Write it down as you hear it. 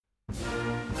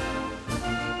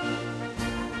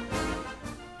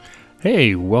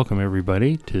Hey, welcome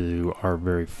everybody to our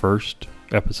very first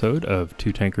episode of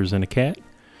Two Tankers and a Cat.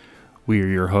 We are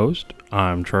your host.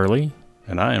 I'm Charlie.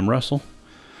 And I am Russell.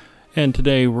 And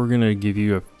today we're going to give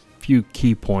you a few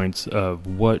key points of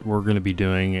what we're going to be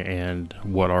doing and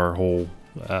what our whole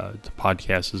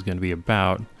podcast is going to be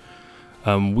about.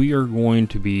 We are going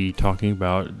to be talking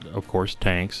about, of course,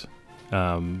 tanks.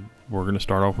 We're going to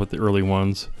start off with the early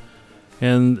ones,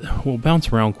 and we'll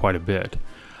bounce around quite a bit.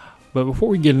 But before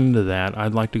we get into that,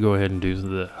 I'd like to go ahead and do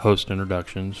the host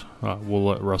introductions. We'll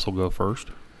let Russell go first.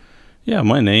 Yeah,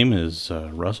 my name is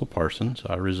Russell Parsons.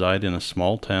 I reside in a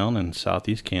small town in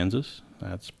southeast Kansas.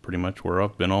 That's pretty much where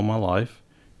I've been all my life,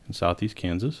 in southeast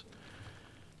Kansas.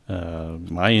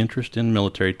 My interest in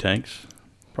military tanks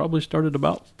probably started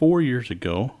about 4 years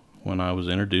ago when I was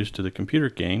introduced to the computer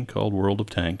game called World of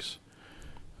Tanks.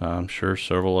 I'm sure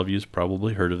several of you have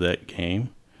probably heard of that game,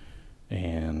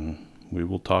 and we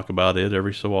will talk about it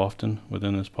every so often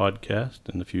within this podcast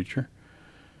in the future.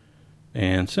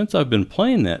 And since I've been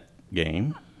playing that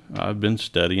game, I've been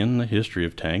studying the history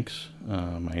of tanks,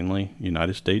 mainly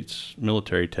United States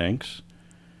military tanks.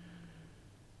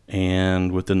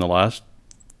 And within the last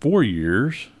 4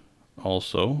 years,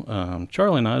 also,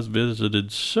 Charlie and I have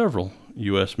visited several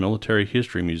U.S. military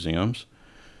history museums.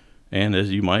 And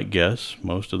as you might guess,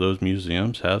 most of those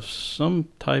museums have some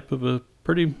type of a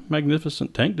pretty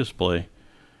magnificent tank display.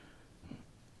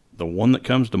 The one that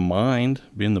comes to mind,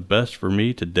 being the best for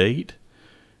me to date,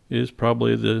 is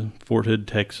probably the Fort Hood,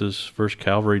 Texas 1st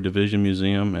Cavalry Division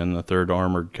Museum and the 3rd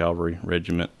Armored Cavalry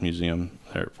Regiment Museum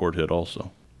there at Fort Hood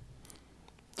also.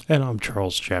 And I'm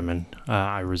Charles Chapman.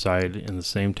 I reside in the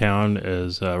same town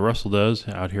as Russell does,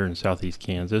 out here in southeast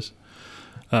Kansas.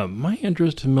 My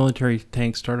interest in military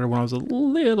tanks started when I was a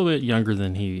little bit younger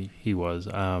than he was.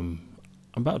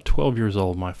 About 12 years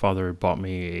old, my father bought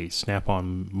me a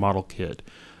Snap-on model kit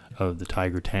of the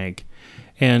Tiger tank.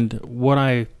 And what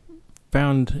I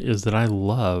found is that I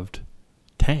loved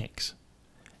tanks.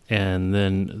 And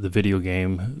then the video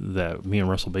game that me and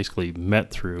Russell basically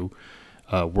met through,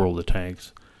 World of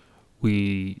Tanks,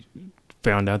 we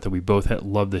found out that we both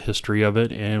loved the history of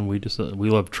it, and we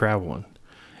loved traveling.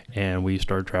 And we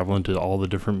started traveling to all the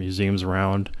different museums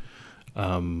around.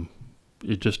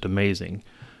 It's just amazing.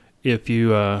 If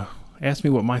you ask me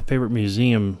what my favorite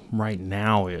museum right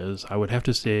now is, I would have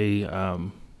to say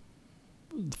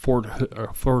Fort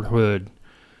Hood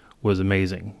was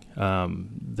amazing.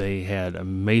 They had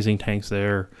amazing tanks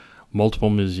there, multiple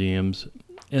museums,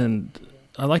 and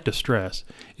I like to stress,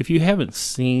 if you haven't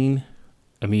seen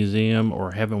a museum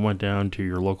or haven't went down to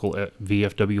your local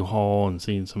VFW hall and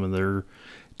seen some of their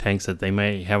tanks that they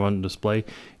may have on display,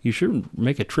 you should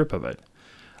make a trip of it.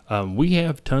 We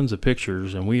have tons of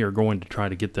pictures, and we are going to try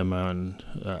to get them on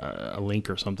a link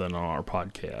or something on our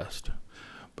podcast.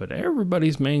 But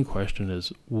everybody's main question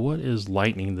is, what is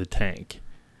Lightning the Tank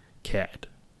Cat?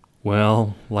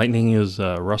 Well, Lightning is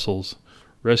Russell's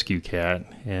rescue cat,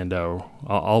 and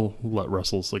I'll let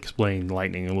Russell explain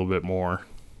Lightning a little bit more.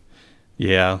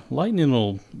 Yeah, Lightning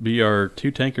will be our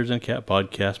Two Tankers and a Cat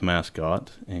podcast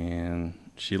mascot, and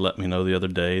she let me know the other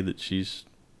day that she's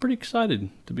pretty excited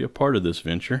to be a part of this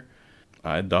venture.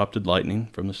 I adopted Lightning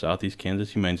from the Southeast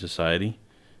Kansas Humane Society,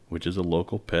 which is a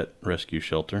local pet rescue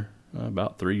shelter,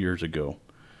 about 3 years ago.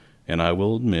 And I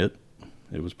will admit,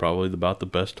 it was probably about the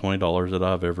best $20 that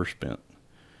I've ever spent.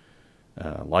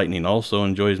 Lightning also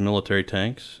enjoys military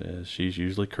tanks, as she's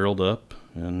usually curled up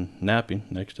and napping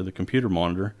next to the computer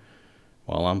monitor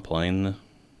while I'm playing the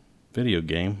video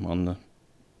game on the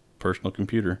personal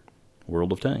computer,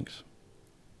 World of Tanks.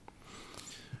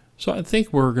 So I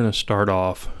think we're going to start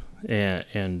off,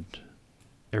 and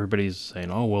everybody's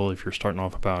saying, oh, well, if you're starting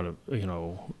off about,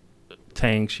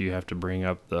 tanks, you have to bring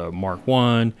up the Mark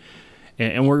 1.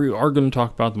 And we are going to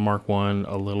talk about the Mark 1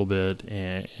 a little bit.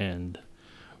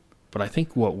 But I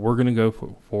think what we're going to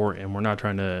go for, and we're not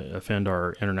trying to offend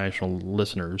our international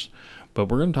listeners, but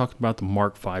we're going to talk about the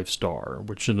Mark 5 Star,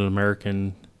 which is an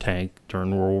American tank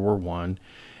during World War I,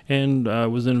 and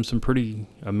was in some pretty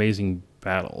amazing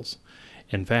battles.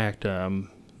 In fact, I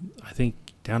think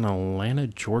down in Atlanta,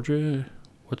 Georgia,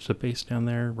 what's the base down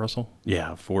there, Russell?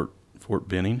 Yeah, Fort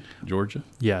Benning, Georgia.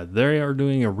 Yeah, they are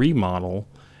doing a remodel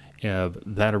of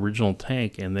that original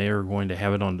tank, and they are going to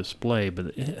have it on display,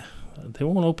 but they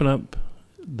won't open up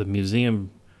the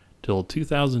museum till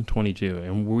 2022,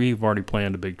 and we've already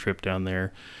planned a big trip down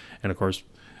there, and of course,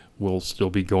 we'll still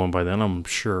be going by then, I'm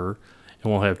sure,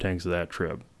 and we'll have tanks of that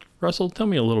trip. Russell, tell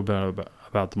me a little bit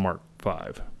about the Mark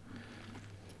 5.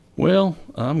 Well,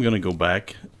 I'm going to go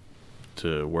back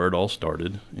to where it all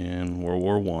started in World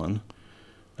War One.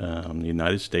 The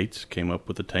United States came up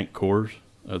with the tank corps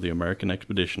of the American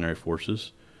Expeditionary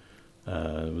Forces.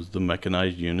 It was the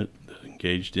mechanized unit that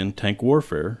engaged in tank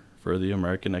warfare for the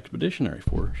American Expeditionary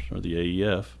Force, or the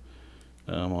AEF,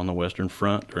 on the Western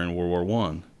Front during World War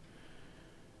One.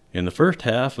 In the first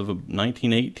half of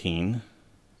 1918,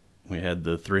 we had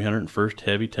the 301st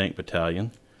Heavy Tank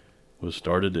Battalion. It was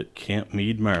started at Camp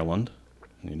Meade, Maryland,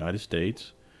 in the United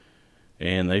States,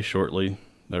 and they shortly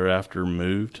thereafter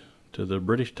moved to the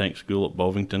British Tank School at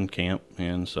Bovington Camp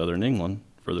in southern England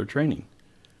for their training.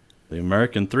 The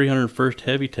American 301st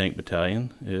Heavy Tank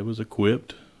Battalion, it was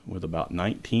equipped with about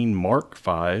 19 Mark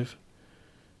V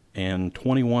and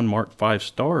 21 Mark V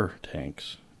Star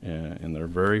tanks in their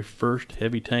very first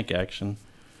heavy tank action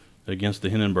against the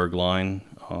Hindenburg Line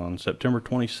on September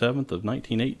 27th of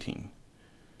 1918.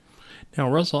 Now,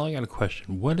 Russell, I got a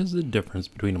question. What is the difference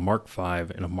between a Mark V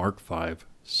and a Mark V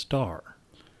Star?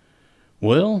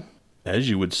 Well, as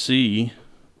you would see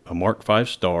a Mark V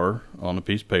Star on a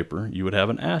piece of paper, you would have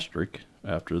an asterisk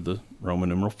after the Roman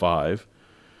numeral 5,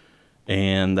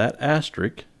 and that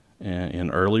asterisk in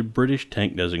early British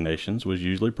tank designations was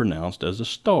usually pronounced as a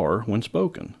star when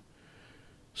spoken.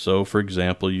 So, for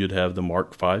example, you'd have the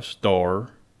Mark V Star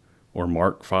or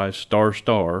Mark V Star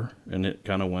Star, and it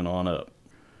kind of went on up.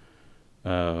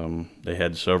 They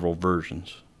had several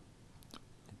versions.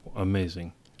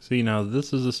 Amazing. See, now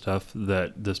this is the stuff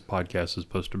that this podcast is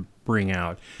supposed to bring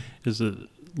out, is the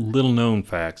little known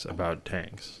facts about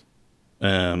tanks.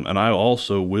 And I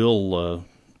also will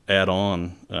add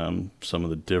on some of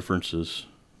the differences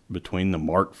between the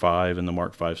Mark V and the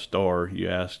Mark V Star. You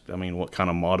asked, what kind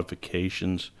of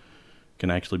modifications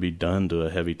can actually be done to a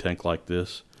heavy tank like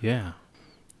this? Yeah.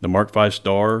 The Mark V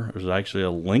Star is actually a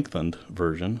lengthened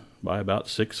version by about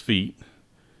 6 feet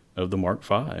of the Mark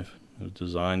V. It was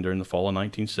designed during the fall of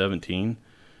 1917,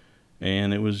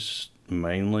 and it was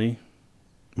mainly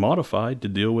modified to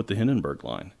deal with the Hindenburg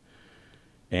Line.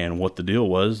 And what the deal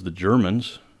was, the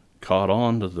Germans caught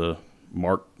on to the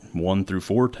Mark 1 through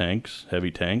 4 tanks,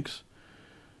 heavy tanks,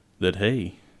 that,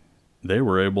 hey, they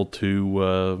were able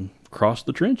to cross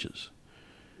the trenches.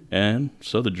 And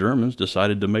so the Germans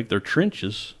decided to make their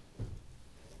trenches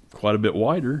quite a bit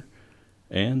wider.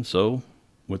 And so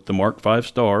with the Mark V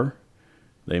Star,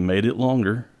 they made it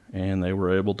longer, and they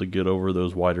were able to get over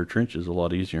those wider trenches a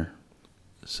lot easier.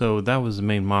 So that was the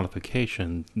main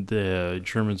modification. The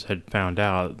Germans had found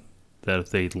out that if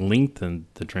they lengthened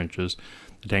the trenches,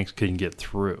 the tanks couldn't get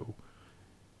through.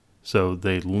 So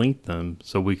they linked them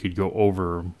so we could go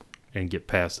over and get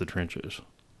past the trenches.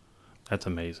 That's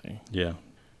amazing. Yeah.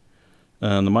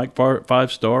 The Mike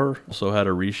 5 Star also had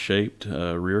a reshaped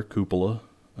rear cupola.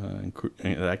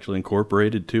 It actually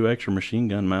incorporated 2 extra machine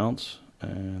gun mounts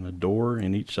and a door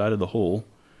in each side of the hull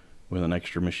with an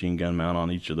extra machine gun mount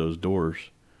on each of those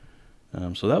doors.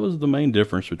 So that was the main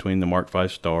difference between the Mark V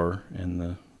Star and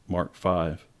the Mark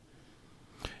V.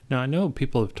 Now, I know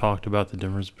people have talked about the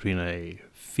difference between a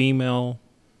female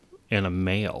and a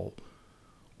male.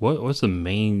 What's the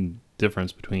main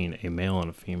difference between a male and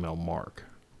a female Mark?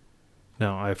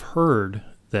 Now, I've heard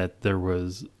that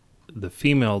the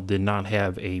female did not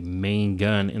have a main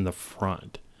gun in the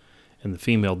front, and the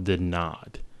female did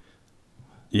not.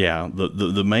 Yeah,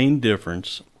 the main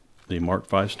difference, the Mark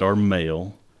V Star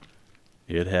male,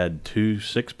 it had 2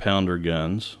 6-pounder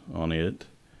guns on it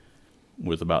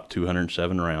with about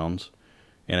 207 rounds,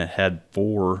 and it had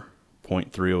 4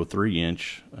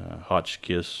 .303-inch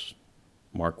Hotchkiss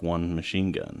Mark I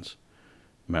machine guns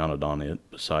mounted on it,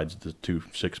 besides the 2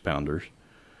 6-pounders.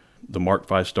 The Mark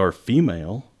V Star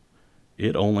female,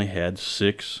 it only had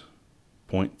 6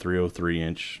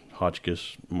 .303-inch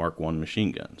Hotchkiss Mark I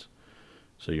machine guns.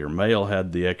 So your male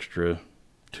had the extra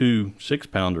 2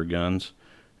 6-pounder guns,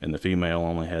 and the female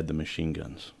only had the machine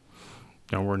guns.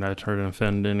 Now, we're not trying to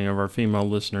offend any of our female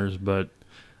listeners, but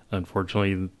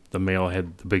unfortunately, the male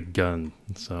had the big gun.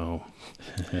 So,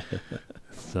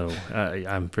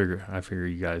 I figure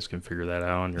you guys can figure that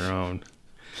out on your own.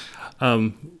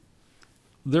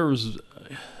 There was,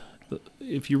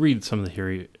 if you read some of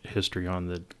the history on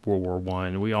the World War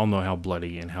I, we all know how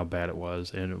bloody and how bad it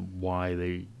was, and why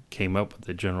they came up with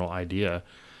the general idea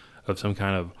of some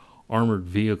kind of armored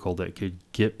vehicle that could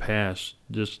get past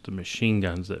just the machine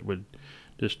guns that would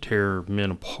just tear men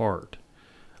apart.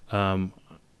 Tell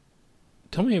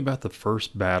me about the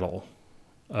first battle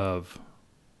of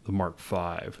the Mark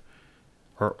V.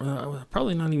 Or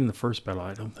probably not even the first battle.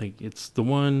 I don't think it's the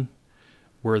one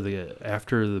where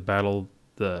after the battle,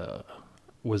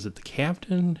 was it the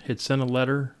captain had sent a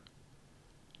letter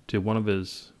to one of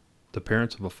the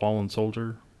parents of a fallen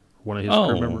soldier, one of his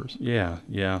crew members?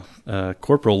 Yeah.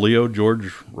 Corporal Leo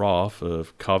George Roth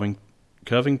of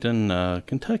Covington,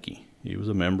 Kentucky. He was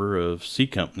a member of C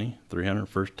Company,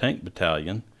 301st Tank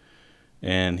Battalion,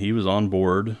 and he was on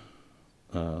board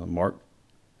Mark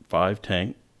 5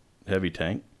 tank, heavy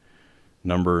tank,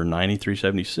 number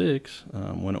 9376,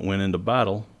 when it went into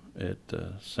battle at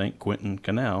St. Quentin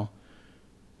Canal.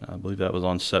 I believe that was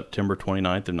on September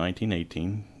 29th of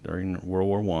 1918 during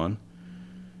World War I.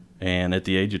 And at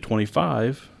the age of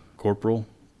 25, Corporal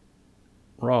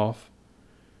Roth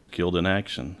killed in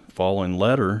action. The following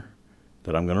letter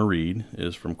that I'm going to read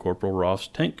is from Corporal Roth's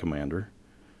tank commander,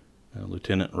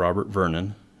 Lieutenant Robert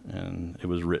Vernon, and it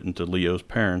was written to Leo's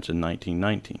parents in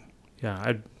 1919.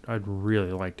 Yeah, I'd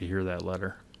really like to hear that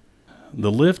letter.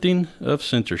 The lifting of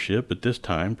censorship at this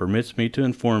time permits me to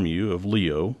inform you of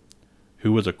Leo,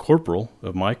 who was a corporal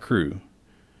of my crew.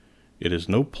 It is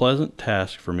no pleasant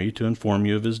task for me to inform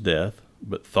you of his death,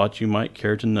 but thought you might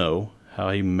care to know how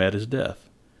he met his death.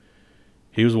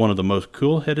 He was one of the most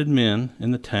cool-headed men in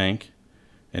the tank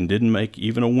and didn't make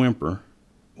even a whimper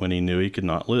when he knew he could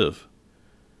not live.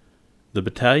 The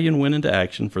battalion went into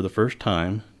action for the first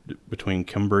time between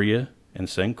Cambria and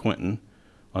St. Quentin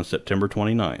on September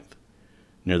 29th,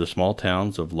 near the small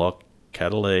towns of La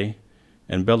Catalet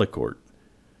and Bellecourt.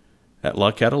 At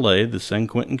La Catalet, the St.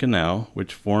 Quentin Canal,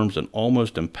 which forms an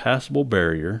almost impassable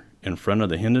barrier in front of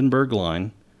the Hindenburg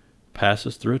Line,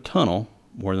 passes through a tunnel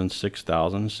more than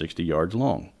 6,060 yards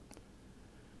long.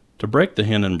 To break the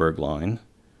Hindenburg Line,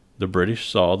 the British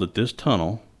saw that this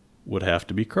tunnel would have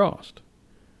to be crossed.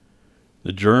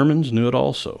 The Germans knew it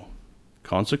also.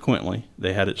 Consequently,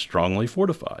 they had it strongly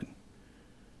fortified.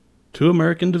 2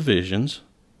 American divisions,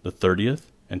 the 30th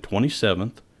and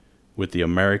 27th, with the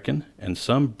American and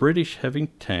some British heavy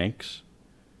tanks,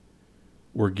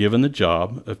 were given the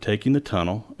job of taking the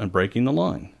tunnel and breaking the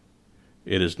line.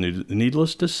 It is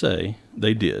needless to say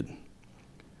they did.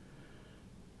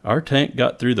 Our tank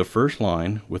got through the first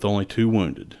line with only 2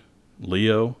 wounded,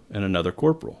 Leo and another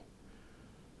corporal.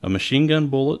 A machine gun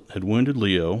bullet had wounded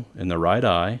Leo in the right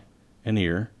eye and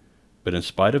ear, but in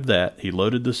spite of that, he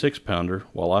loaded the 6-pounder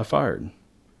while I fired.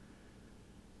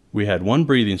 We had 1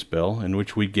 breathing spell in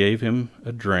which we gave him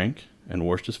a drink and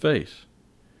washed his face.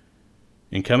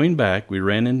 In coming back, we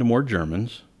ran into more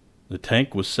Germans. The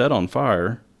tank was set on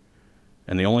fire,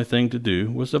 and the only thing to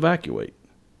do was evacuate.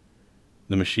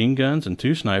 The machine guns and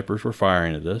 2 snipers were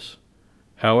firing at us.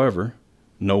 However,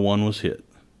 no one was hit.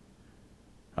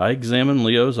 I examined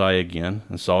Leo's eye again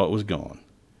and saw it was gone.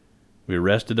 We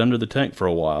rested under the tank for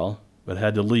a while, but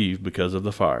had to leave because of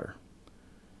the fire.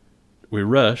 We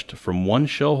rushed from one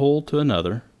shell hole to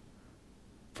another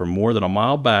for more than a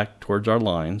mile back towards our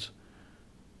lines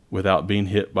without being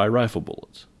hit by rifle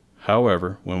bullets.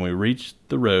 However, when we reached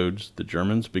the roads, the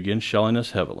Germans began shelling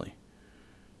us heavily.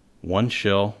 1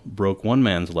 shell broke 1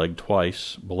 man's leg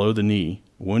twice below the knee,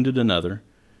 wounded another,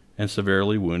 and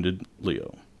severely wounded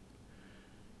Leo.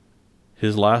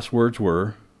 His last words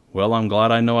were, "Well, I'm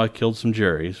glad I know I killed some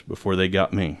Jerrys before they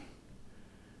got me."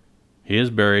 He is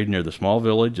buried near the small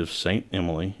village of St.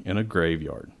 Emily in a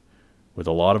graveyard with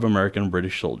a lot of American and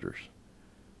British soldiers.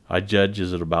 I judge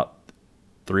is at about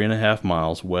 3.5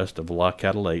 miles west of La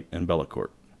Catalet and Bellecourt.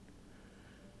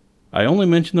 I only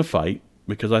mention the fight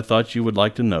because I thought you would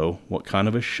like to know what kind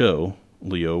of a show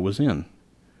Leo was in.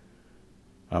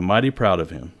 I'm mighty proud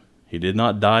of him. He did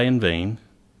not die in vain.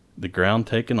 The ground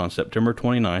taken on September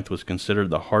 29th was considered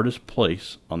the hardest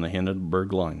place on the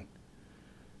Hindenburg Line.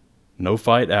 No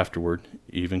fight afterward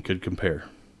even could compare.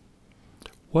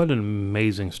 What an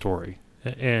amazing story.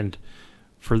 And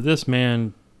for this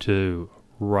man to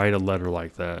write a letter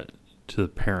like that to the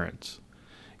parents,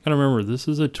 you gotta remember, this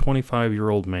is a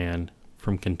 25-year-old man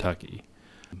from Kentucky.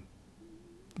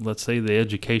 Let's say the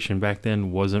education back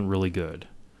then wasn't really good.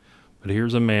 But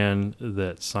here's a man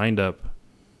that signed up,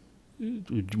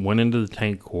 went into the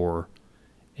tank corps,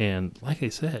 and like I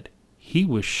said, he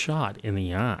was shot in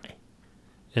the eye.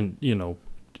 And,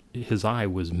 his eye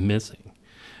was missing.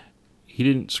 He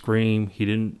didn't scream. He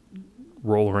didn't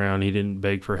roll around. He didn't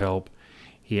beg for help.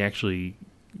 He actually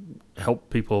helped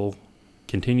people,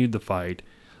 continued the fight,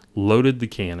 loaded the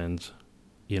cannons.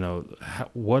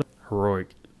 What a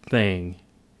heroic thing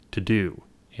to do.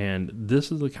 And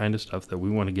this is the kind of stuff that we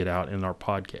want to get out in our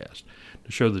podcast,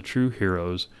 to show the true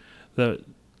heroes that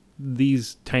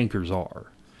these tankers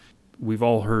are. We've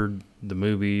all heard the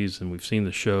movies and we've seen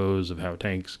the shows of how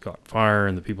tanks caught fire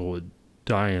and the people would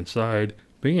die inside.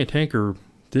 Being a tanker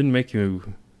didn't make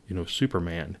you,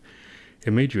 Superman.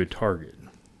 It made you a target.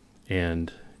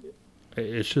 And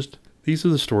it's just, these are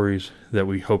the stories that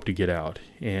we hope to get out.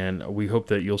 And we hope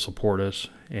that you'll support us.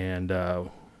 And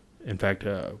In fact,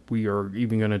 we are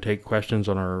even going to take questions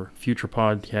on our future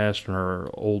podcast and our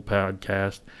old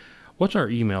podcast. What's our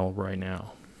email right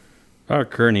now? Our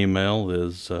current email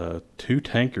is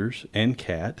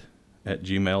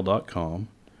twotankersandcat@gmail.com.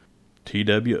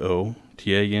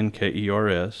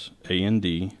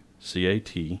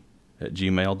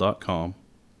 TWOTANKERSANDCAT@gmail.com.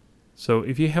 So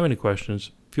if you have any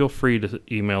questions, feel free to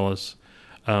email us.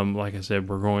 Like I said,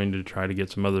 we're going to try to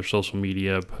get some other social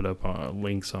media, put up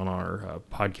links on our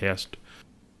podcast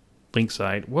link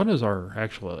site. What is our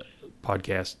actual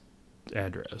podcast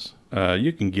address?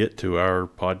 You can get to our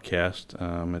podcast.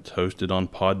 It's hosted on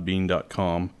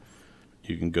podbean.com.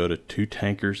 You can go to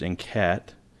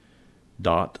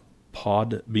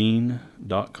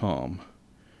twotankersandcat.podbean.com.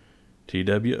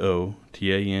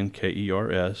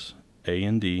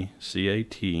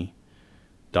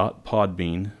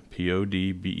 TWOTANKERSANDCAT.podbean,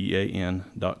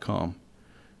 podbean.com,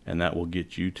 and that will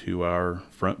get you to our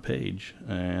front page,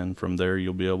 and from there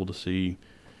you'll be able to see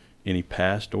any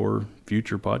past or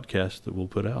future podcasts that we'll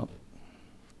put out.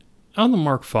 On the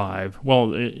Mark V,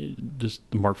 just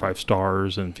the Mark V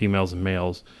stars and females and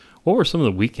males, what were some of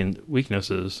the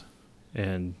weaknesses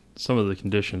and some of the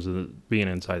conditions of being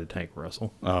inside the tank,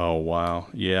 Russell? Oh, wow.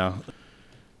 Yeah.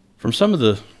 From some of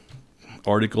the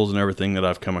articles and everything that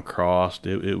I've come across,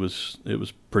 it was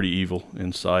pretty evil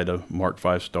inside a Mark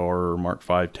V star or Mark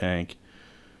V tank.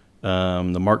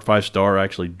 The Mark V star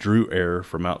actually drew air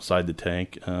from outside the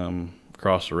tank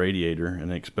across the radiator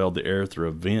and expelled the air through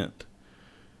a vent,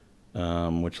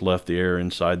 which left the air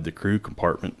inside the crew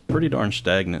compartment pretty darn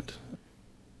stagnant.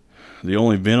 The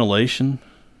only ventilation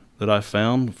that I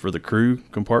found for the crew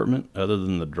compartment, other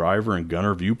than the driver and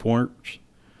gunner viewports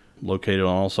located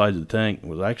on all sides of the tank,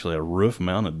 was actually a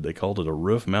roof-mounted, they called it a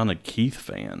roof-mounted Keith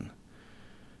fan.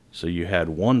 So you had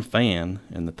one fan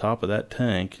in the top of that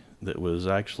tank that was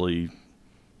actually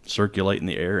circulating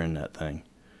the air in that thing.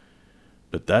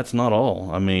 But that's not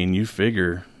all. I mean, you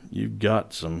figure you've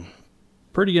got some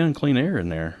pretty unclean air in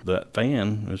there. That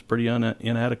fan was pretty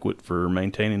inadequate for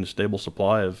maintaining a stable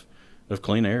supply of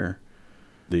clean air.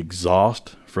 The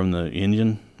exhaust from the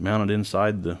engine mounted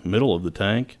inside the middle of the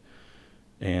tank,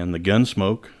 and the gun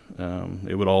smoke,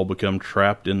 it would all become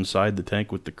trapped inside the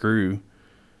tank with the crew,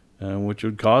 which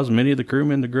would cause many of the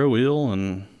crewmen to grow ill,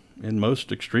 and in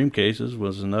most extreme cases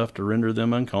was enough to render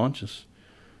them unconscious.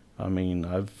 I mean,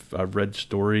 I've read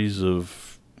stories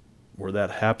of where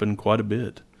that happened quite a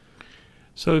bit.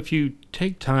 So if you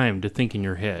take time to think in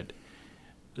your head,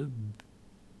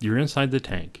 you're inside the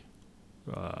tank,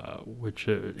 which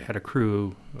had a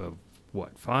crew of,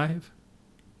 5?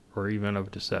 Or even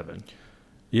up to 7?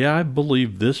 Yeah, I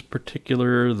believe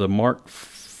the Mark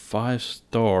V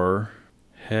star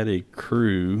had a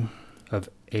crew of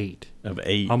 8.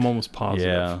 I'm almost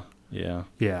positive. Yeah.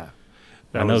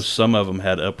 I know some of them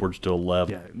had upwards to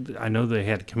 11. Yeah, I know they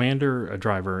had a commander, a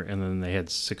driver, and then they had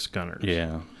 6 gunners.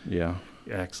 Yeah.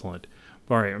 Excellent.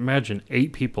 All right, imagine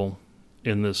 8 people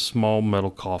in this small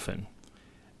metal coffin.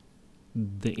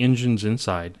 The engine's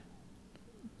inside.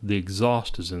 The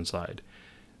exhaust is inside.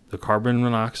 The carbon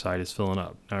monoxide is filling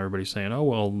up. Now everybody's saying, oh,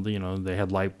 well, they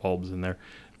had light bulbs in there.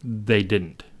 They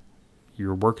didn't.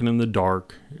 You're working in the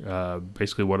dark,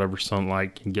 basically whatever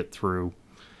sunlight can get through,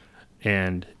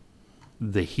 and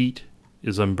the heat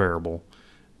is unbearable.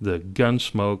 The gun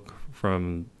smoke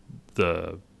from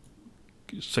the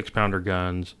 6-pounder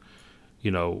guns,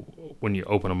 when you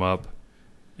open them up,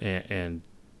 and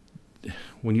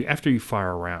after you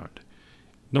fire a round,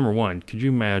 number one, could you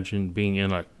imagine being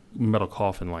in a metal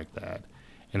coffin like that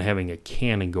and having a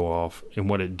cannon go off and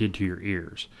what it did to your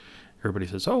ears? Everybody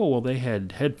says, oh, well, they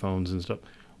had headphones and stuff.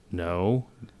 No,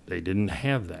 they didn't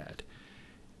have that.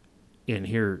 And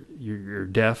here, you're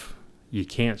deaf, you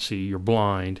can't see, you're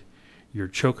blind, you're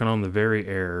choking on the very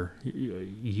air,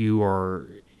 you are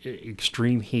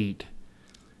extreme heat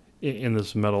in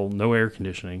this metal, no air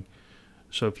conditioning.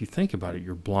 So if you think about it,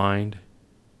 you're blind,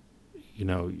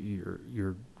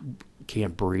 you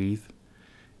can't breathe,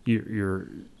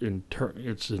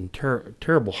 it's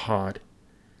terrible hot.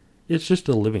 It's just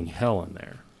a living hell in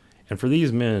there. And for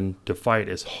these men to fight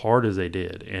as hard as they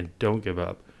did and don't give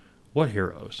up, what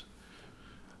heroes.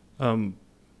 I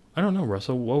don't know,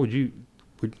 Russell, what would you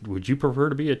prefer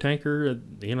to be a tanker,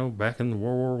 back in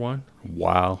World War I?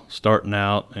 Wow. Starting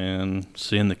out and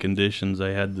seeing the conditions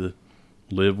they had to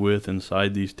live with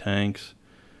inside these tanks.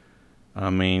 I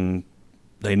mean,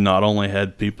 they not only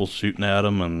had people shooting at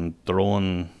them and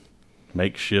throwing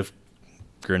makeshift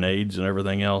grenades and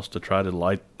everything else to try to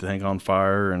light the tank on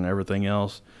fire and everything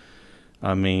else.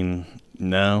 I mean,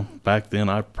 no, back then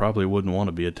I probably wouldn't want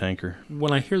to be a tanker.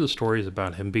 When I hear the stories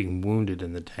about him being wounded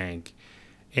in the tank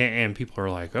And people are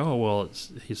like, oh, well,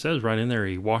 he says right in there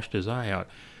he washed his eye out.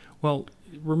 Well,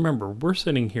 remember, we're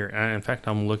sitting here. In fact,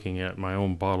 I'm looking at my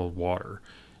own bottled water.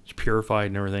 It's purified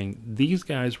and everything. These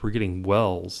guys were getting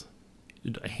wells,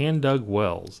 hand dug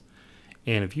wells.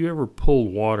 And if you ever pull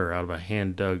water out of a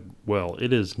hand dug well,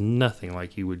 it is nothing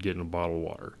like you would get in a bottled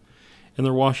water. And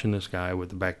they're washing this guy with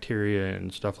the bacteria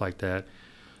and stuff like that.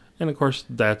 And of course,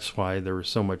 that's why there was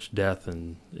so much death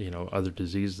and, other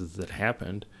diseases that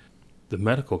happened. The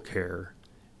medical care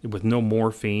with no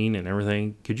morphine and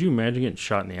everything. Could you imagine getting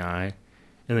shot in the eye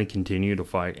and then continue to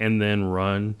fight and then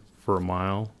run for a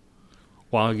mile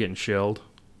while getting shelled?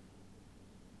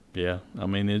 Yeah, I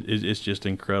mean, it's just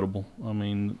incredible. I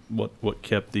mean, what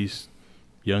kept these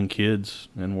young kids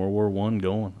in World War I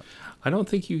going? I don't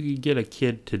think you could get a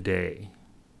kid today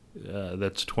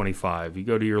that's 25. You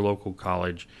go to your local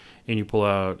college and you pull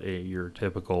out your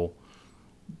typical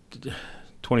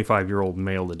 25-year-old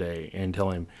male today and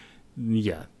tell him,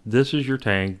 yeah, this is your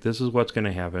tank. This is what's going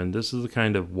to happen. This is the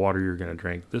kind of water you're going to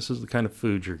drink. This is the kind of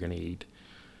food you're going to eat.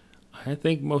 I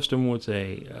think most of them would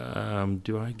say,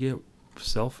 do I get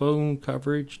cell phone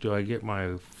coverage? Do I get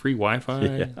my free Wi-Fi?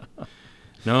 Yeah.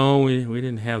 No, we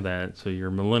didn't have that. So your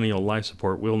millennial life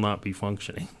support will not be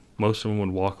functioning. Most of them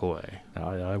would walk away.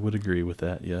 I would agree with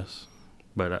that, yes.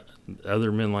 But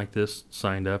other men like this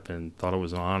signed up and thought it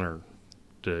was an honor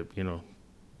to,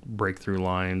 break through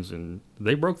lines, and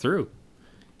they broke through.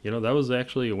 That was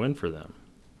actually a win for them.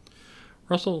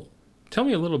 Russell, tell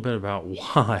me a little bit about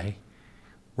why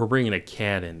we're bringing a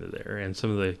cat into there and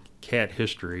some of the cat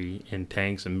history in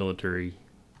tanks and military.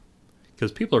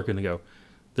 Because people are going to go,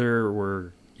 there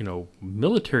were,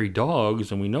 military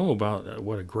dogs, and we know about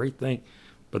what a great thing,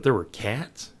 but there were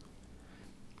cats?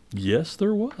 Yes,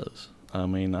 there was. I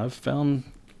mean, I've found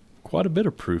quite a bit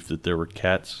of proof that there were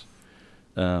cats,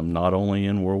 not only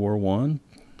in World War I,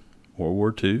 World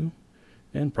War II,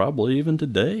 and probably even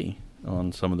today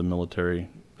on some of the military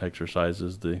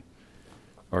exercises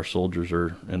our soldiers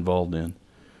are involved in.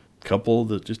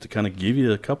 Just to kind of give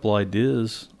you a couple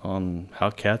ideas on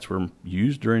how cats were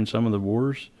used during some of the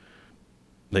wars.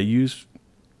 They used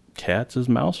cats as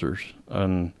mousers,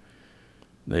 and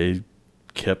they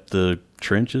kept the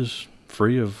trenches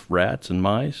free of rats and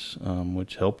mice,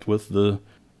 which helped with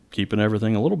keeping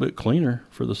everything a little bit cleaner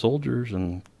for the soldiers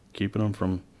and keeping them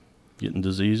from getting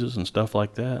diseases and stuff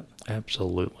like that.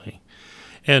 Absolutely.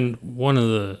 And one of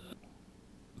the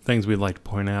things we'd like to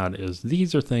point out is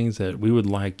these are things that we would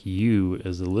like you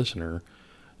as a listener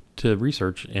to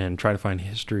research and try to find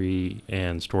history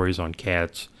and stories on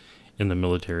cats in the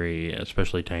military,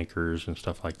 especially tankers and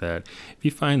stuff like that. If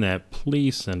you find that,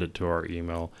 please send it to our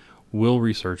email. We'll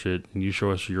research it, and you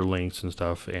show us your links and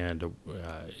stuff. And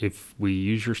if we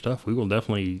use your stuff, we will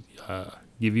definitely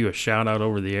give you a shout out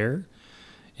over the air.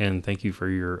 And thank you for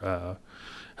your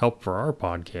help for our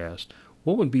podcast.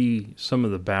 What would be some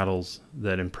of the battles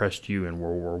that impressed you in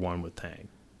World War I with tanks?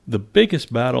 The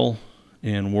biggest battle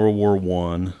in World War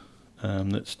I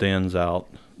that stands out,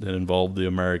 that involved the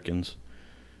Americans,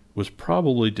 was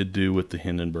probably to do with the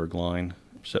Hindenburg Line.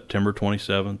 September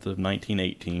 27th of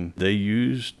 1918. They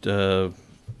used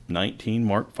 19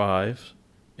 Mark V's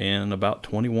and about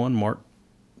 21 Mark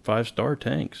 5-star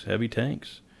tanks, heavy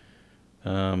tanks.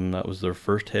 That was their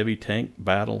first heavy tank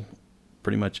battle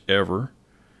pretty much ever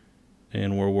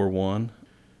in World War I.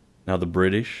 Now the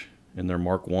British, in their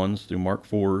Mark 1s through Mark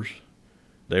 4s,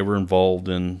 they were involved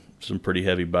in some pretty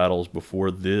heavy battles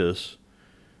before this,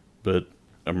 but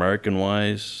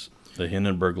American-wise, the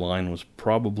Hindenburg Line was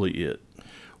probably it.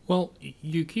 Well,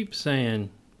 you keep saying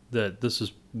that this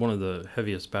is one of the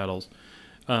heaviest battles.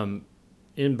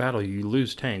 In battle, you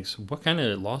lose tanks. What kind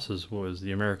of losses was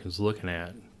the Americans looking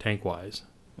at, tank-wise?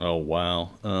 Oh,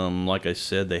 wow. Like I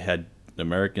said, the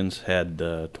Americans had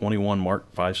 21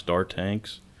 Mark 5-star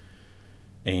tanks,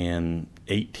 and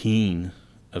 18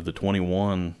 of the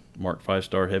 21 Mark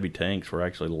 5-star heavy tanks were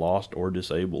actually lost or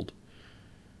disabled.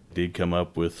 Did come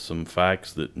up with some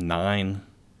facts that 9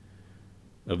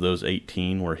 of those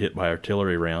 18 were hit by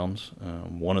artillery rounds.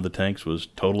 One of the tanks was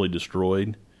totally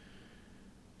destroyed,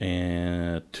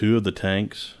 and 2 of the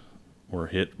tanks were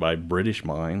hit by British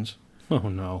mines. Oh,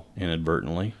 no.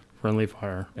 Inadvertently. Friendly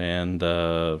fire. And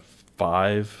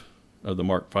 5 of the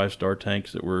Mark 5-star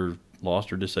tanks that were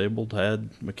lost or disabled had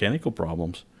mechanical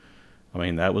problems. I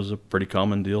mean, that was a pretty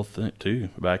common deal too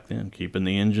back then, keeping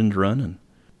the engines running,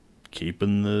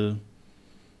 keeping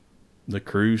the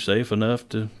crew safe enough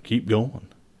to keep going.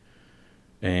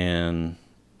 And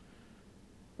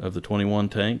of the 21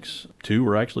 tanks, 2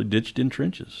 were actually ditched in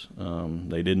trenches.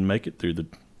 They didn't make it through the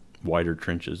wider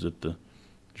trenches that the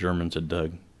Germans had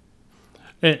dug.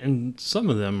 And some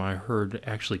of them I heard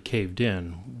actually caved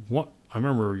in. What I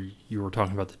remember you were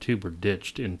talking about the tube were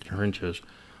ditched in trenches.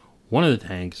 One of the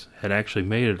tanks had actually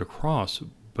made it across,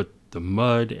 but the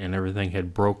mud and everything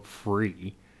had broke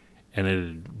free, and it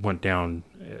had went down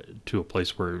to a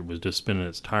place where it was just spinning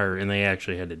its tire, and they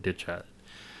actually had to ditch it.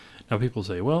 Now people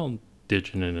say, well,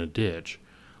 ditching in a ditch.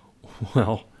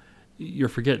 Well, you're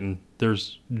forgetting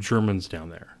there's Germans down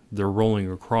there. They're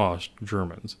rolling across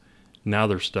Germans. Now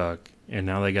they're stuck, and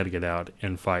now they got to get out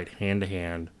and fight hand to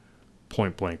hand,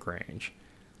 point blank range.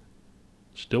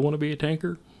 Still want to be a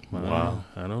tanker? Wow.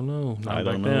 I don't know. Not I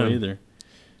don't back know then. either.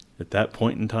 At that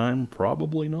point in time,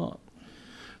 probably not.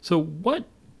 So, what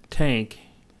tank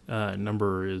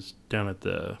number is down at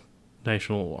the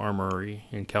National Armory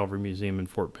and Cavalry Museum in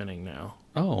Fort Benning now?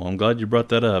 Oh, I'm glad you brought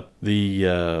that up.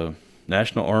 The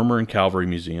National Armor and Cavalry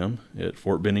Museum at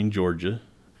Fort Benning, Georgia,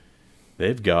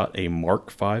 they've got a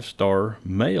Mark V Star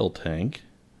mail tank.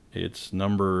 It's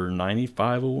number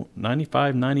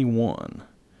 9591,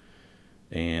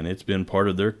 and it's been part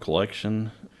of their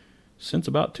collection since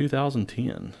about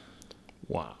 2010.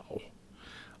 Wow.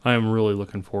 I am really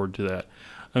looking forward to that.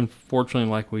 Unfortunately,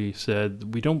 like we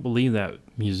said, we don't believe that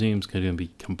museum's going to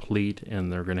be complete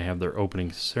and they're going to have their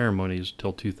opening ceremonies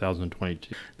till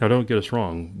 2022. Now, don't get us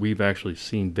wrong. We've actually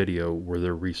seen video where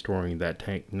they're restoring that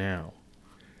tank now.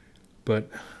 But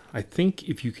I think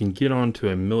if you can get onto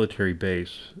a military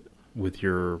base with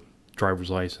your driver's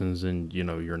license and,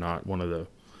 you're not one of the,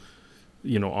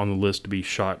 on the list to be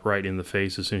shot right in the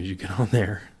face as soon as you get on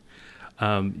there,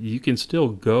 you can still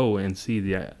go and see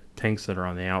the tanks that are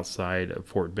on the outside of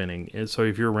Fort Benning. And so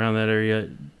if you're around that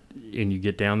area and you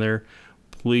get down there,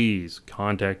 please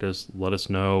contact us. Let us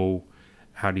know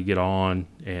how to get on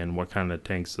and what kind of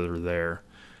tanks that are there.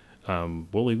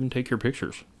 We'll even take your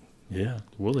pictures. Yeah.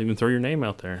 We'll even throw your name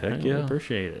out there. Heck We yeah.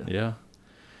 appreciate it. Yeah.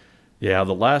 Yeah,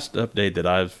 the last update that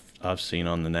I've seen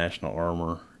on the National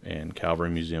Armor and Cavalry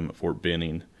Museum at Fort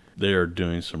Benning, they are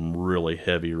doing some really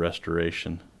heavy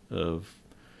restoration of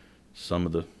some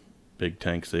of the big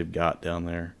tanks they've got down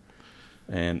there.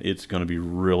 And it's going to be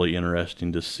really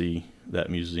interesting to see that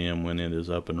museum when it is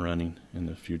up and running in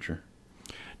the future.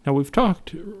 Now, we've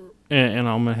talked, and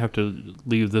I'm going to have to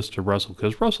leave this to Russell,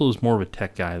 because Russell is more of a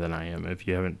tech guy than I am, if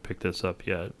you haven't picked this up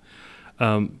yet.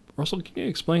 Russell, can you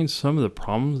explain some of the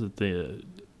problems that the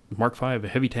Mark V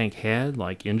heavy tank had,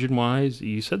 like engine-wise?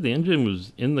 You said the engine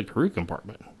was in the crew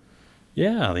compartment.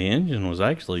 Yeah, the engine was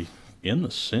actually in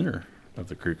the center of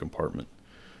the crew compartment,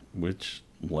 which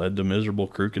led to miserable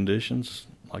crew conditions,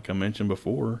 like I mentioned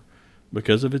before,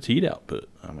 because of its heat output.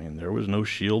 I mean, there was no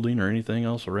shielding or anything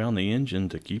else around the engine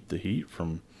to keep the heat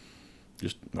from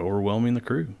just overwhelming the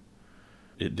crew.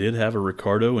 It did have a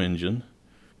Ricardo engine.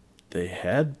 They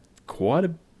had quite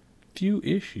a few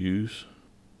issues,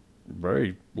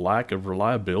 very lack of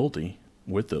reliability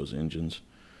with those engines.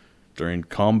 During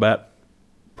combat,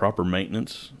 proper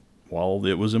maintenance, while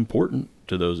it was important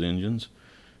to those engines,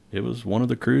 it was one of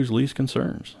the crew's least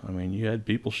concerns. I mean, you had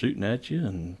people shooting at you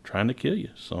and trying to kill you.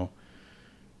 So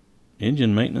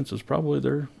engine maintenance is probably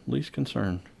their least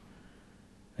concern.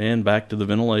 And back to the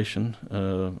ventilation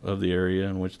of the area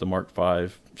in which the Mark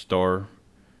V Star,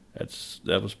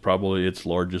 that was probably its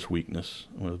largest weakness,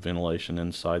 with ventilation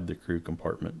inside the crew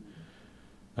compartment.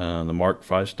 The Mark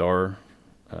V Star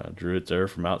drew its air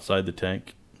from outside the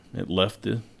tank. It left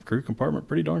the crew compartment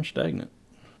pretty darn stagnant.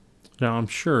 Now, I'm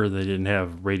sure they didn't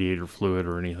have radiator fluid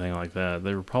or anything like that.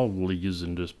 They were probably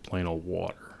using just plain old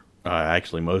water.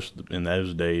 Actually, in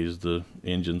those days, the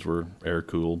engines were air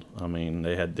cooled. I mean,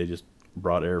 they just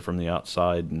brought air from the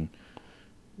outside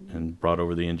and brought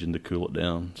over the engine to cool it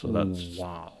down. So that's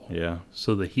wow. Yeah.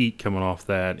 So the heat coming off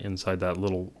that inside that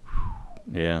little,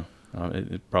 yeah,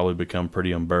 it probably become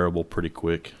pretty unbearable pretty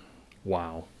quick.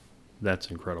 Wow, that's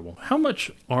incredible. How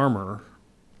much armor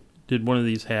did one of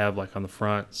these have, like on the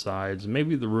front, sides,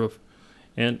 maybe the roof,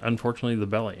 and unfortunately the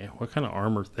belly? What kind of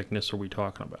armor thickness are we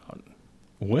talking about?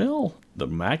 Well, the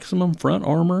maximum front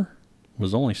armor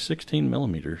was only 16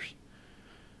 millimeters.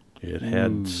 It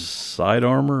had side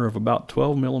armor of about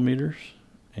 12 millimeters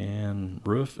and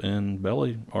roof and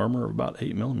belly armor of about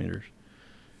 8 millimeters.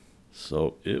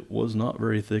 So it was not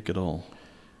very thick at all.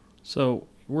 So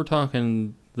we're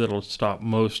talking that'll stop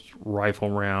most rifle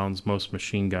rounds, most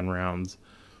machine gun rounds,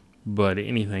 but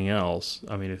anything else,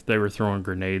 I mean, if they were throwing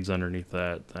grenades underneath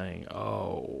that thing,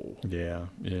 oh. Yeah,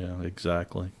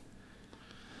 exactly.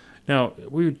 Now,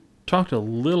 we talked a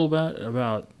little bit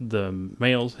about the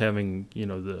males having,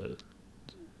 the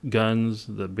guns,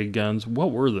 the big guns.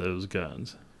 What were those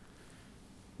guns?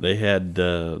 They had,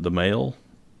 the male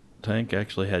tank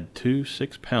actually had two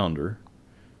 6-pounder,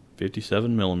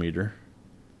 57 millimeter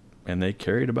and they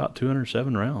carried about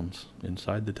 207 rounds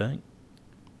inside the tank.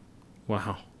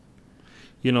 Wow.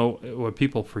 You know, what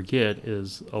people forget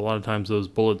is a lot of times those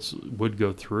bullets would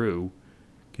go through.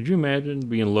 Could you imagine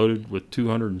being loaded with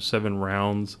 207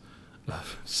 rounds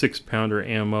of 6-pounder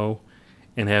ammo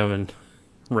and having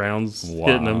rounds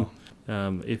hitting them?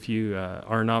 If you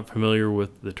are not familiar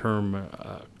with the term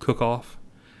cook-off,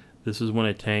 this is when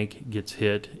a tank gets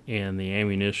hit and the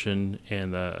ammunition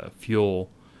and the fuel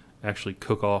actually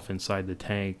cook off inside the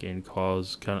tank and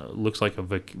cause looks like a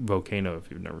volcano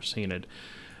if you've never seen it.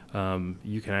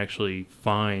 You can actually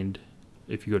find,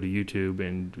 if you go to YouTube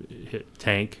and hit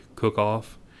tank cook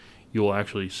off, you'll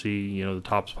actually see, the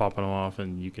tops popping off,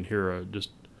 and you can hear just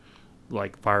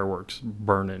like fireworks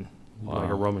burning, like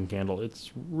a Roman candle.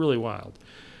 It's really wild.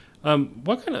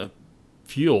 What kind of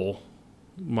fuel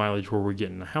mileage were we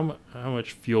getting? How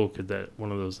much fuel could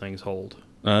one of those things hold?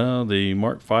 The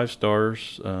Mark V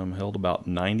Stars held about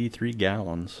 93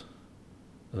 gallons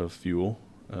of fuel,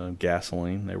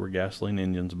 gasoline. They were gasoline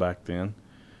engines back then.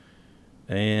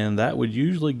 And that would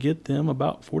usually get them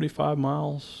about 45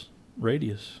 miles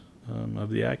radius of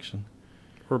the action.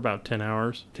 For about 10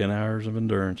 hours? 10 hours of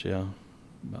endurance, yeah.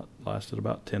 Lasted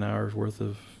about 10 hours worth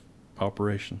of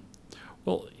operation.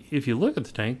 Well, if you look at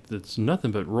the tank, that's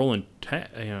nothing but rolling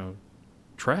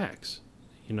tracks.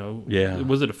 Yeah.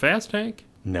 Was it a fast tank?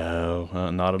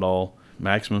 No, not at all.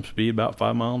 Maximum speed about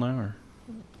 5 miles an hour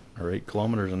or 8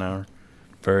 kilometers an hour.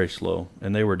 Very slow,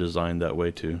 and they were designed that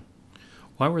way too.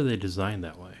 Why were they designed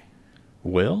that way?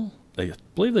 Well, I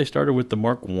believe they started with the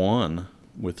Mark I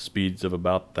with speeds of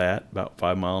about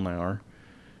 5 miles an hour.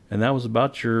 And that was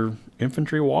about your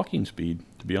infantry walking speed,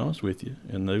 to be honest with you.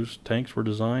 And those tanks were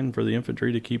designed for the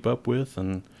infantry to keep up with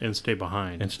and stay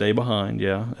behind. And stay behind,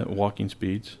 yeah, at walking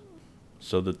speeds,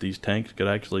 so that these tanks could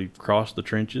actually cross the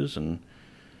trenches and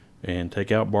take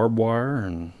out barbed wire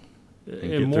and get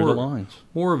through the lines.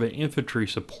 More of an infantry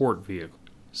support vehicle.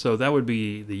 So that would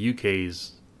be the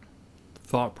UK's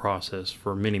thought process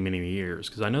for many, many years.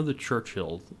 Because I know the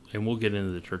Churchill, and we'll get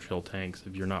into the Churchill tanks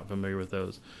if you're not familiar with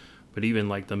those, but even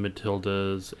like the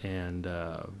Matildas and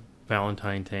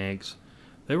Valentine tanks,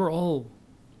 they were all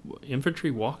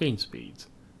infantry walking speeds.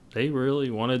 They really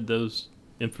wanted those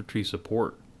infantry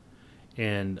support.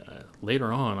 And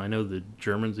later on, I know the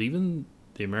Germans, even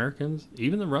the Americans,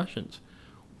 even the Russians,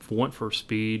 went for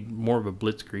speed, more of a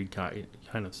blitzkrieg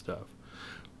kind of stuff.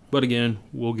 But again,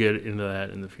 we'll get into that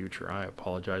in the future. I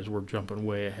apologize, we're jumping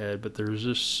way ahead, but there's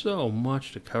just so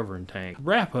much to cover in tank.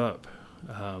 Wrap up,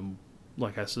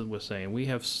 like I was saying, we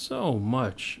have so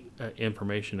much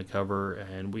information to cover,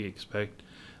 and we expect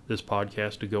this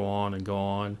podcast to go on and go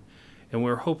on. And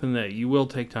we're hoping that you will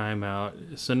take time out,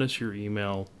 send us your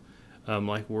email.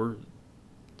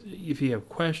 If you have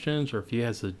questions or if you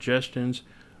have suggestions,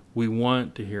 we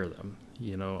want to hear them.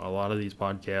 A lot of these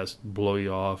podcasts blow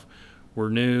you off. We're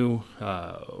new.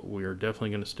 We are definitely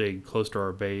going to stay close to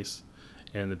our base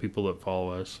and the people that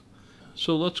follow us.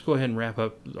 So let's go ahead and wrap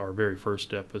up our very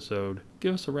first episode.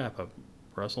 Give us a wrap up,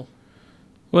 Russell.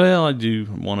 Well, I do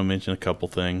want to mention a couple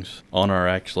things on our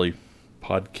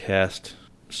podcast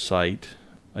site.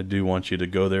 I do want you to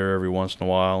go there every once in a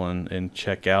while and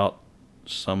check out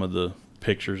some of the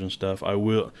pictures and stuff. I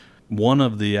will. One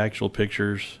of the actual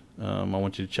pictures, I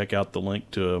want you to check out the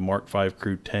link to a Mark V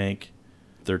crew tank.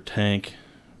 Their tank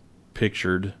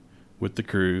pictured with the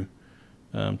crew,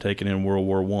 taken in World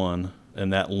War I.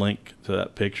 And that link to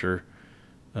that picture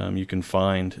you can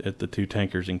find at the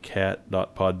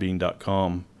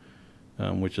twotankersandcat.podbean.com,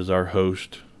 which is our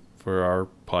host for our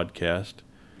podcast.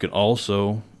 You can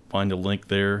also find a link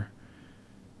there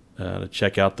to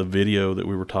check out the video that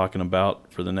we were talking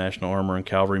about for the National Armor and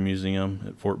Cavalry Museum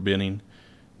at Fort Benning.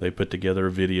 They put together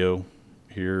a video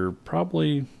here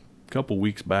probably a couple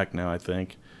weeks back now, I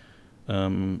think,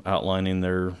 outlining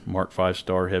their Mark V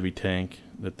Star heavy tank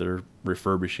that they're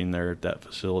refurbishing there at that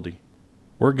facility.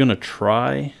 We're going to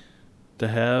try to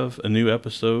have a new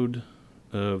episode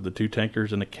of the Two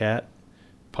Tankers and a Cat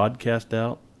podcast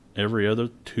out every other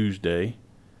Tuesday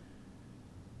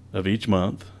of each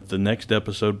month. The next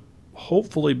episode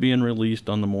hopefully being released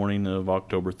on the morning of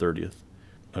October 30th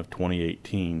of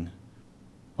 2018.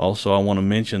 Also, I want to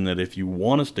mention that if you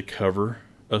want us to cover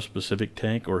a specific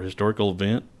tank or historical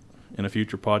event in a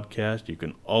future podcast, you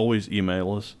can always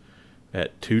email us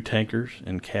at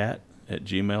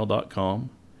twotankersandcat@gmail.com,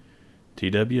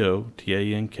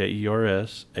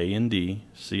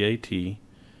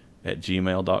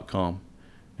 twotankersandcat@gmail.com,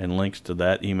 and links to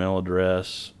that email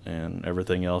address and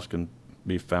everything else can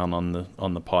be found on the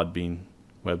Podbean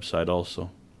website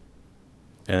also.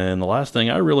 And the last thing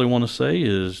I really want to say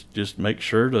is just make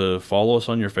sure to follow us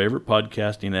on your favorite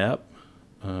podcasting app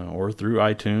or through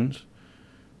iTunes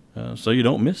so you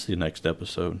don't miss the next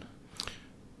episode.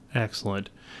 Excellent.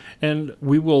 And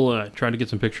we will try to get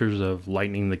some pictures of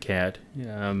Lightning the cat.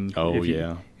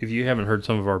 If you haven't heard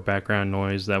some of our background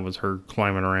noise, that was her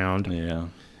climbing around. Yeah.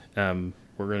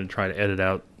 We're going to try to edit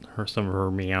out some of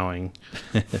her meowing.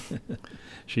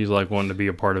 She's like wanting to be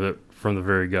a part of it from the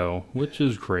very go, which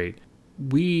is great.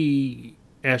 We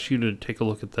asked you to take a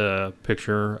look at the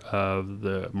picture of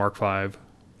the Mark V.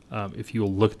 If you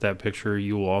will look at that picture,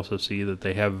 you will also see that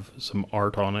they have some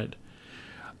art on it.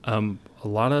 A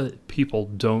lot of people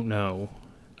don't know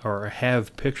or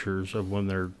have pictures of when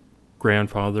their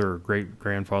grandfather or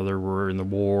great-grandfather were in the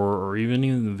war, or even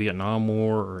in the Vietnam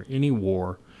War, or any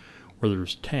war where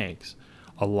there's tanks.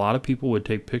 A lot of people would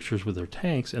take pictures with their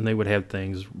tanks, and they would have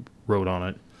things wrote on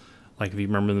it. Like if you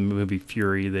remember the movie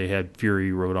Fury, they had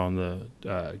Fury wrote on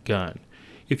the gun.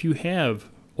 If you have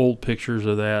old pictures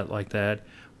of that like that,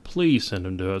 please send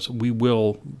them to us. We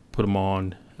will put them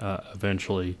on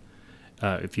eventually.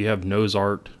 If you have nose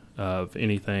art of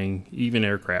anything, even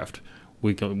aircraft,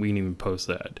 we can even post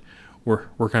that.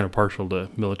 We're kind of partial to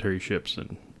military ships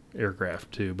and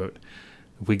aircraft too, but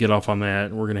if we get off on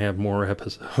that, we're going to have more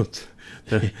episodes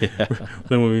than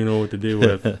we know what to do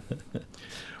with.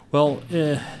 Well,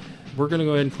 we're going to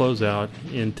go ahead and close out.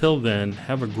 Until then,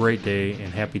 have a great day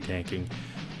and happy tanking.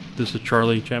 This is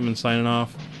Charlie Chapman signing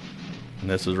off. And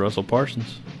this is Russell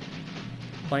Parsons.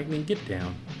 Lightning, get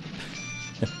down.